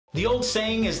The old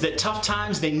saying is that tough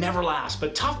times, they never last,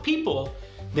 but tough people,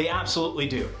 they absolutely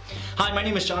do. Hi, my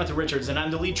name is Jonathan Richards, and I'm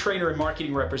the lead trainer and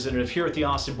marketing representative here at the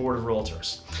Austin Board of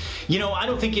Realtors. You know, I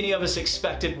don't think any of us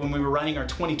expected when we were writing our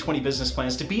 2020 business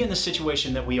plans to be in the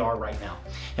situation that we are right now.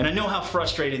 And I know how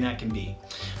frustrating that can be.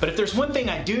 But if there's one thing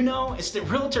I do know, it's that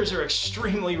realtors are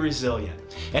extremely resilient.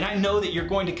 And I know that you're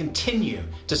going to continue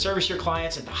to service your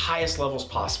clients at the highest levels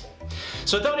possible.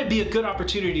 So I thought it'd be a good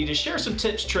opportunity to share some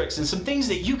tips, tricks, and some things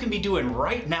that you can be doing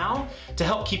right now to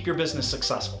help keep your business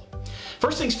successful.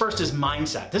 First things first is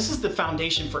mindset. This is the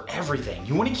foundation for everything.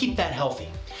 You want to keep that healthy.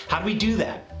 How do we do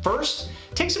that? First,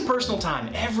 take some personal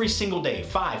time every single day,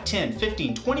 5, 10,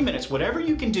 15, 20 minutes, whatever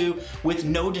you can do with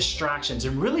no distractions,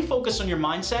 and really focus on your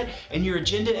mindset and your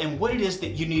agenda and what it is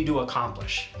that you need to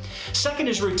accomplish. Second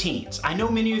is routines. I know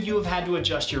many of you have had to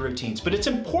adjust your routines, but it's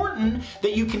important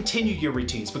that you continue your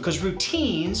routines because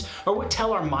routines are what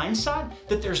tell our mindset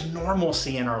that there's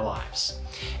normalcy in our lives.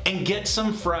 And get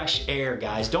some fresh air,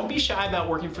 guys. Don't be shy about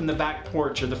working from the back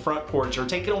porch or the front porch or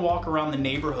taking a walk around the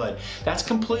neighborhood. That's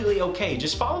completely okay.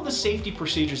 Just follow the safety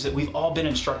procedures that we've all been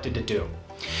instructed to do.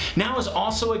 Now is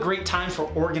also a great time for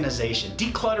organization,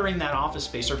 decluttering that office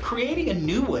space or creating a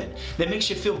new one that makes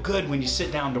you feel good when you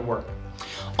sit down to work.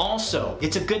 Also,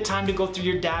 it's a good time to go through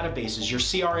your databases, your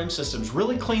CRM systems,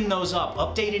 really clean those up,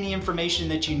 update any information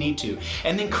that you need to,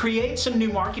 and then create some new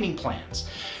marketing plans.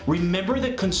 Remember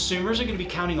that consumers are going to be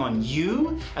counting on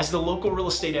you as the local real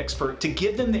estate expert to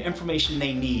give them the information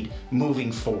they need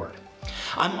moving forward.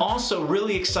 I'm also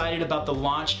really excited about the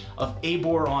launch of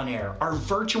ABoR On Air, our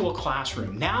virtual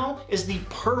classroom. Now is the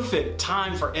perfect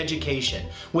time for education.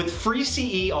 With free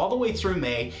CE all the way through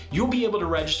May, you'll be able to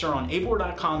register on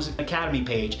ABoR.com's Academy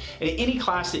page at any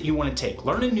class that you want to take.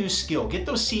 Learn a new skill, get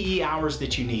those CE hours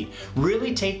that you need.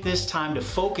 Really take this time to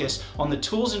focus on the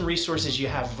tools and resources you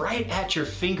have right at your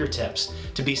fingertips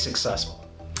to be successful.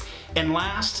 And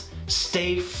last,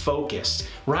 stay focused.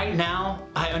 Right now,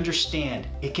 I understand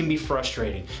it can be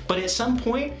frustrating, but at some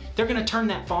point, they're gonna turn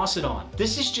that faucet on.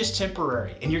 This is just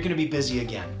temporary, and you're gonna be busy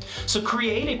again. So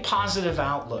create a positive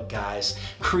outlook, guys.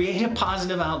 Create a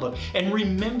positive outlook, and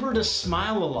remember to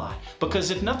smile a lot,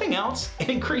 because if nothing else, it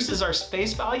increases our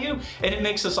space value, and it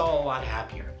makes us all a lot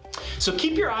happier. So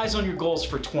keep your eyes on your goals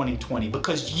for 2020,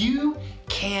 because you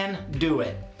can do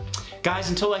it. Guys,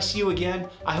 until I see you again,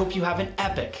 I hope you have an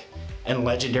epic and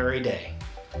legendary day.